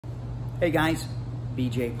Hey guys,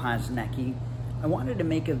 BJ Posnecki. I wanted to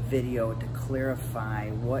make a video to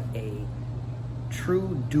clarify what a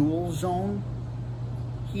true dual zone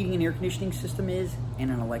heating and air conditioning system is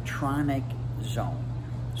and an electronic zone.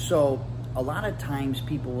 So a lot of times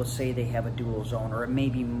people will say they have a dual zone, or it may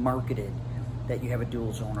be marketed that you have a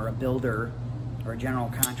dual zone, or a builder or a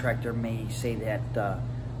general contractor may say that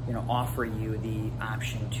offer you the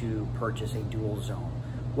option to purchase a dual zone.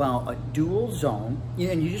 Well, a dual zone,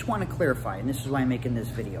 and you just want to clarify, and this is why I'm making this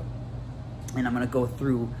video, and I'm going to go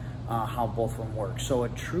through how both of them work. So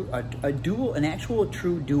an actual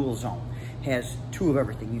true dual zone has two of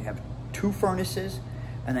everything. You have two furnaces,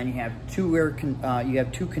 and then you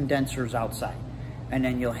have two condensers outside, and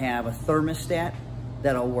then you'll have a thermostat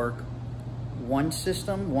that'll work one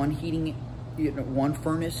system, one heating, one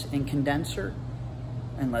furnace and condenser.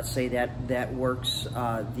 And let's say that works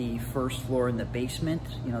the first floor and the basement.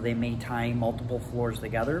 They may tie multiple floors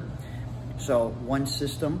together. So one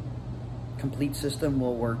system, complete system,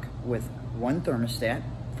 will work with one thermostat,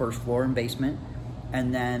 first floor and basement.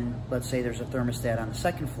 And then let's say there's a thermostat on the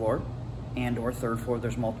second floor and or third floor.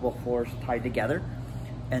 There's multiple floors tied together.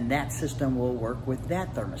 And that system will work with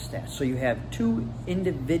that thermostat. So you have two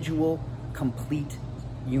individual complete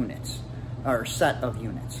units, or set of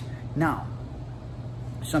units. Now,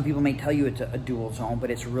 some people may tell you it's a dual zone,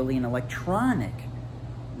 but it's really an electronic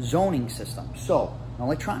zoning system. So an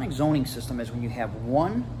electronic zoning system is when you have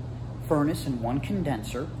one furnace and one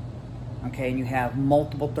condenser, okay, and you have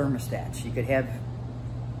multiple thermostats. You could have,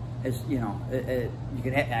 you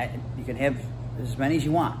could have as many as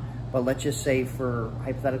you want. But let's just say, for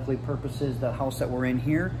hypothetically purposes, the house that we're in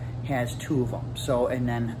here has two of them. So, and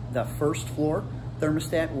then the first floor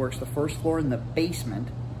thermostat works the first floor in the basement,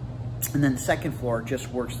 and then the second floor just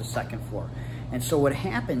works the second floor. And so what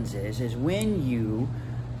happens is when you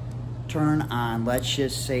turn on, let's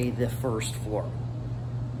just say, the first floor,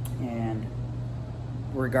 and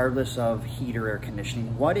regardless of heat or air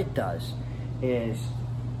conditioning, what it does is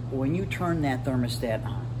when you turn that thermostat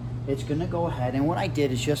on, it's going to go ahead, and what I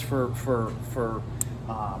did is just for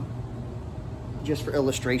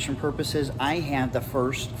illustration purposes, I have the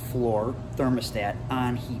first floor thermostat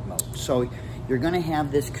on heat mode. So you're going to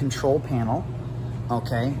have this control panel,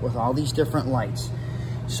 okay, with all these different lights.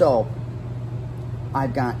 So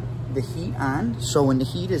I've got the heat on. So when the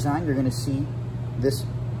heat is on, you're going to see this,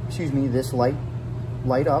 this light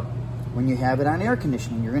light up. When you have it on air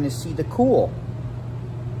conditioning, you're going to see the cool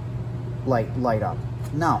light up.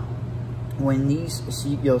 Now, when these,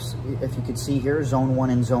 if you could see here, zone 1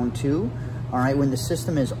 and zone 2, all right, when the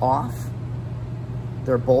system is off,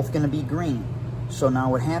 they're both going to be green. So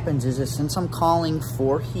now what happens is since I'm calling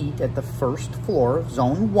for heat at the first floor,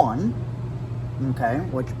 zone 1, okay,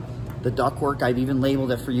 which the ductwork, I've even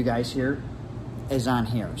labeled it for you guys here, is on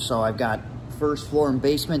here. So I've got first floor and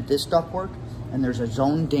basement, this ductwork, and there's a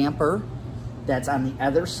zone damper that's on the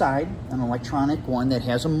other side, an electronic one that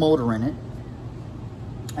has a motor in it.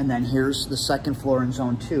 And then here's the second floor in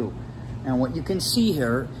zone 2. And what you can see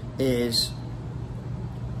here is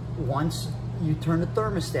once you turn the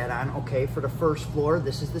thermostat on, okay, for the first floor,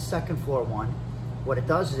 this is the second floor one. What it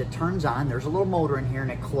does is it turns on, there's a little motor in here,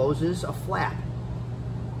 and it closes a flap.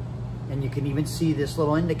 And you can even see this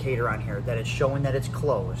little indicator on here that it's showing that it's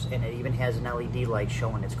closed, and it even has an LED light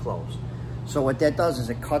showing it's closed. So what that does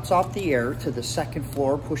is it cuts off the air to the second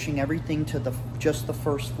floor, pushing everything to just the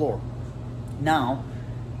first floor. Now,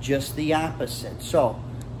 just the opposite. So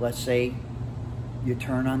let's say you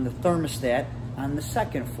turn on the thermostat on the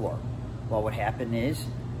second floor. Well, what happened is,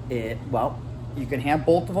 you can have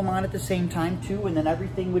both of them on at the same time too, and then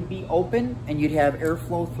everything would be open and you'd have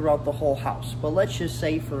airflow throughout the whole house. But let's just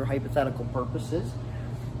say, for hypothetical purposes,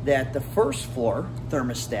 that the first floor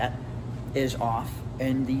thermostat is off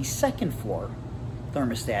and the second floor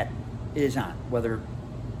thermostat is on, whether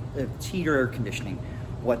it's heat or air conditioning.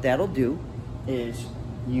 What that'll do is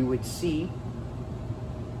you would see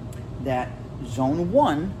that zone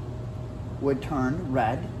 1 would turn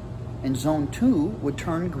red and zone 2 would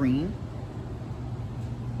turn green.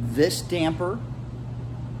 This damper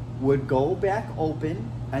would go back open,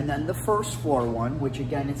 and then the first floor one, which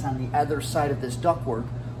again it's on the other side of this ductwork,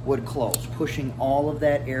 would close, pushing all of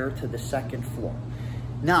that air to the second floor.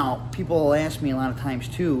 Now, people will ask me a lot of times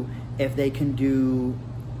too if they can do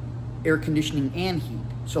air conditioning and heat.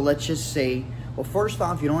 So let's just say, well, first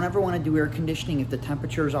off, you don't ever want to do air conditioning if the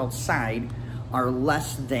temperatures outside are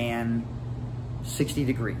less than 60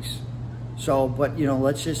 degrees. So, but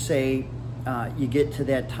let's just say you get to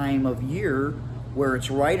that time of year where it's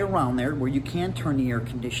right around there where you can turn the air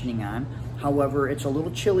conditioning on. However, it's a little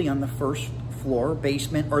chilly on the first floor,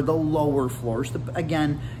 basement, or the lower floors.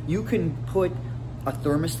 Again, you can put a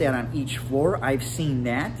thermostat on each floor. I've seen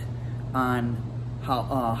that on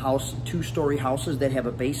two-story houses that have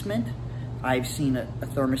a basement. I've seen a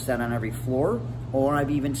thermostat on every floor, or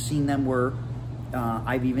I've even seen them where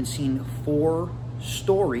I've even seen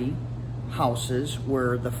 4-story houses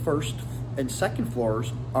where the first and second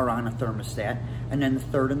floors are on a thermostat, and then the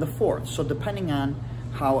third and the fourth. So depending on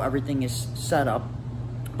how everything is set up,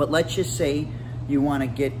 but let's just say you want to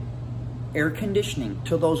get air conditioning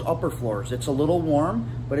to those upper floors. It's a little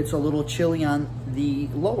warm, but it's a little chilly on the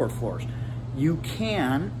lower floors. You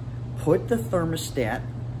can put the thermostat,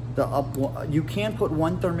 you can put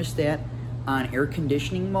one thermostat on air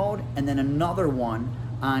conditioning mode and then another one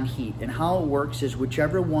on heat. And how it works is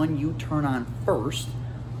whichever one you turn on first,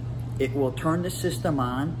 it will turn the system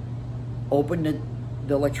on, open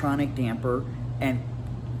the electronic damper, and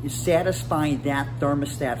satisfy that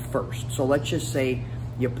thermostat first. So let's just say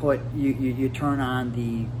you turn on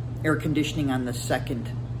the air conditioning on the second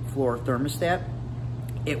floor thermostat.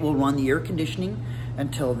 It will run the air conditioning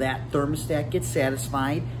until that thermostat gets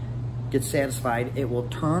satisfied. It will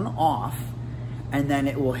turn off, and then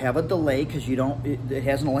it will have a delay because it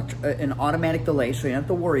has an automatic delay, so you don't have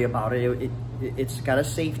to worry about it. It's got a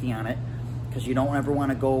safety on it because you don't ever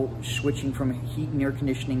want to go switching from heat and air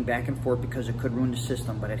conditioning back and forth because it could ruin the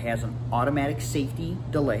system, but it has an automatic safety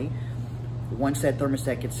delay. Once that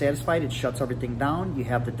thermostat gets satisfied, it shuts everything down. You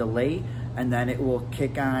have the delay, and then it will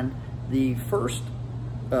kick on the first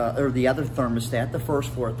or the other thermostat, the first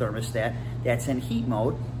floor thermostat that's in heat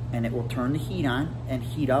mode, and it will turn the heat on and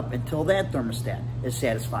heat up until that thermostat is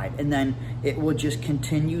satisfied. And then it will just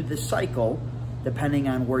continue the cycle depending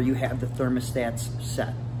on where you have the thermostats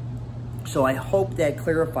set. So I hope that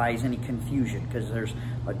clarifies any confusion, because there's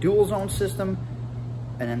a dual zone system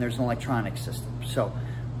and then there's an electronic system. So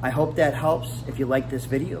I hope that helps. If you like this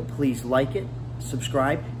video, please like it,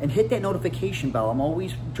 subscribe, and hit that notification bell. I'm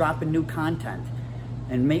always dropping new content.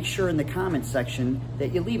 And make sure in the comment section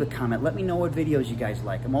that you leave a comment. Let me know what videos you guys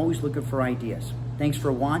like. I'm always looking for ideas. Thanks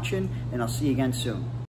for watching, and I'll see you again soon.